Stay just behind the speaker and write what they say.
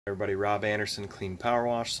Everybody, Rob Anderson, Clean Power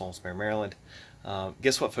Wash, Salisbury, Maryland.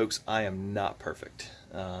 Guess what, folks? I am not perfect,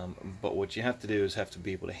 but what you have to do is have to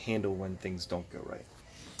be able to handle when things don't go right.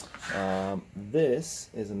 This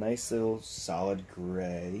is a nice little solid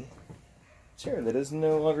gray chair that is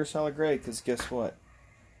no longer solid gray because guess what?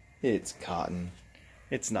 It's cotton.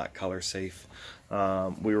 It's not color safe.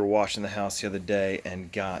 We were washing the house the other day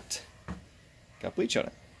and got bleach on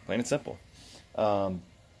it, plain and simple.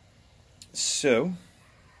 So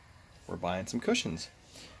we're buying some cushions.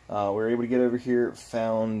 We were able to get over here,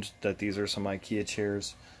 found that these are some IKEA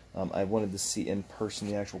chairs. I wanted to see in person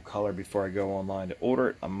the actual color before I go online to order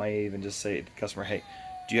it. I might even just say to the customer, hey,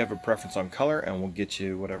 do you have a preference on color? And we'll get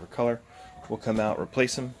you whatever color. We'll come out,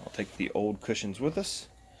 replace them. I'll take the old cushions with us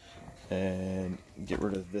and get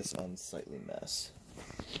rid of this unsightly mess.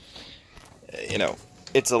 You know,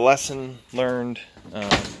 it's a lesson learned.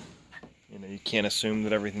 You know, you can't assume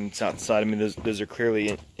that everything's outside. I mean, those are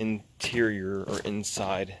clearly interior or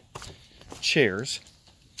inside chairs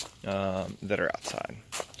that are outside.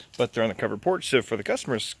 But they're on the covered porch, so for the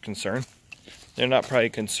customer's concern, they're not probably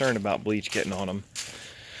concerned about bleach getting on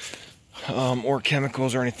them or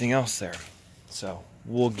chemicals or anything else there. So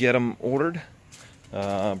we'll get them ordered,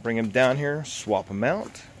 bring them down here, swap them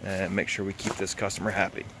out, and make sure we keep this customer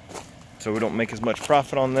happy. So we don't make as much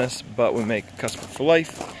profit on this, but we make a customer for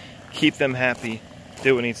life. Keep them happy,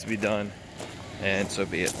 do what needs to be done, and so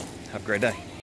be it. Have a great day.